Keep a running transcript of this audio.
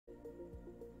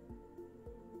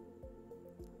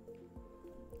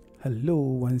Hello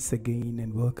once again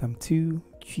and welcome to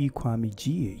Kwame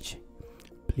GH.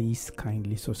 Please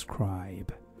kindly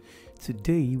subscribe.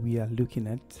 Today we are looking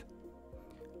at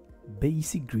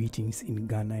basic greetings in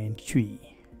Ghanaian Twi.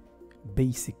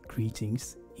 Basic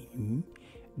greetings in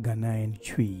Ghanaian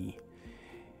Twi.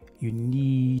 You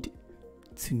need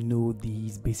to know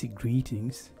these basic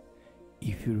greetings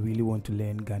if you really want to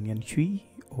learn Ghanaian Twi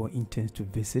or intend to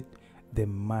visit the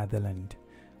motherland.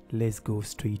 Let's go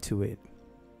straight to it.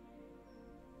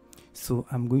 So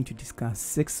I'm going to discuss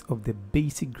 6 of the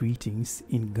basic greetings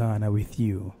in Ghana with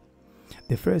you.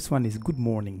 The first one is good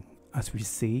morning, as we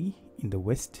say in the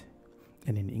West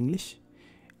and in English.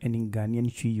 And in Ghanaian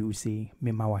Twi you say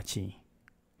memawachi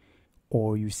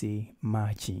or you say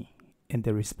machi. And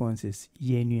the response is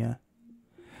yenua.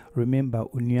 Remember,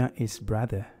 unua is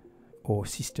brother or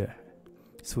sister.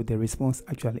 So the response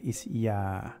actually is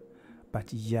ya,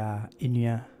 but ya,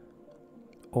 inua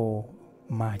or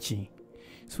machi.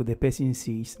 So the person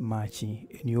says machi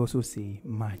and you also say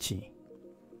machi.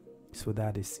 So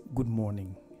that is good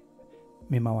morning.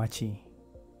 Memawachi,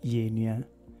 yenua,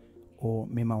 or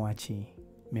memawachi.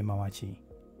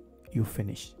 You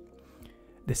finish.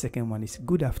 The second one is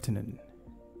good afternoon.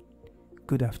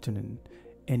 Good afternoon.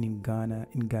 And in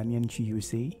Ghanaian Twi you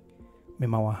say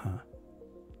memawaha.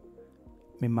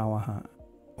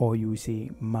 Or you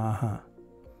say maha.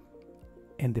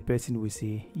 And the person will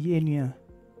say yenua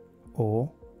or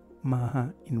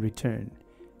maha in return,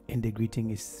 and the greeting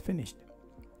is finished.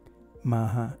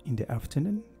 Maha in the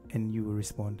afternoon, and you will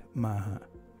respond maha.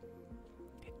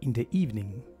 In the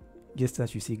evening, just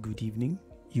as you say good evening,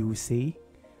 you will say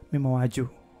memawajo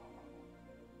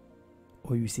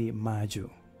or you say majo,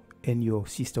 and your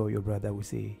sister or your brother will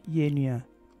say yenua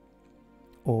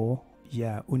or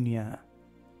ya unya,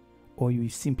 or you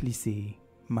simply say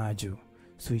majo.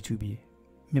 So it will be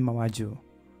memawajo,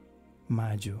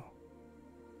 majo,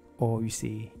 or you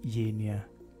say yenua.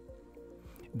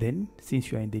 Then,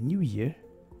 since you are in the new year,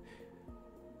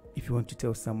 if you want to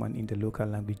tell someone in the local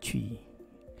language Twi,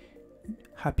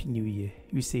 Happy New Year,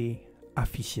 you say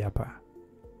afishiapa,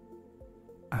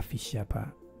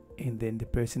 and then the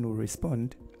person will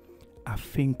respond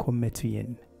afinko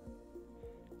metuen,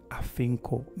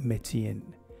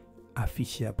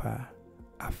 afishiapa,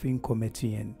 afinko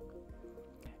metuen.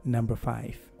 Number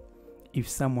 5, if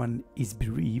someone is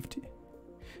bereaved,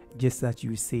 just that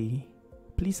you say,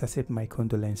 please accept my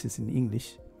condolences in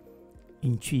English.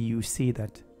 In Twi, you say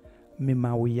that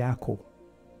memawuyako,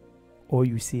 or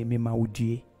you say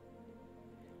memawudie,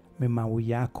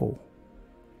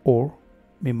 or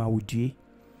memawudie,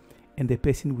 and the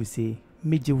person will say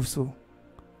mejewuso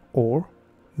or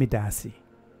medasi,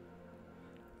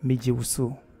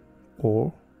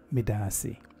 or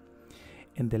medasi.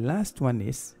 And the last one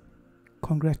is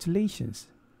congratulations.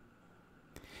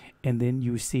 And then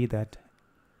you say that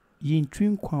yin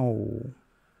twinkwa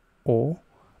or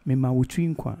memawu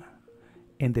twinkwa,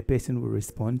 and the person will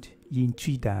respond yin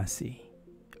chidase,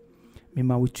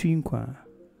 memawu twinkwa,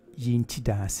 yin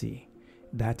chidase.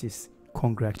 That is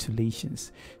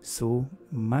congratulations. So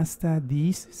master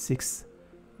these 6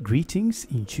 greetings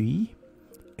in Twi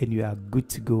and you are good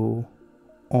to go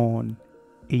on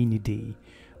any day.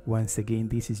 Once again,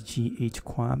 this is GH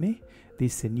Kwame.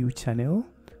 This is a new channel.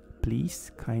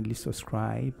 Please kindly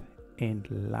subscribe and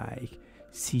like.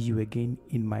 See you again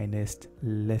in my next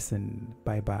lesson.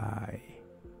 Bye bye.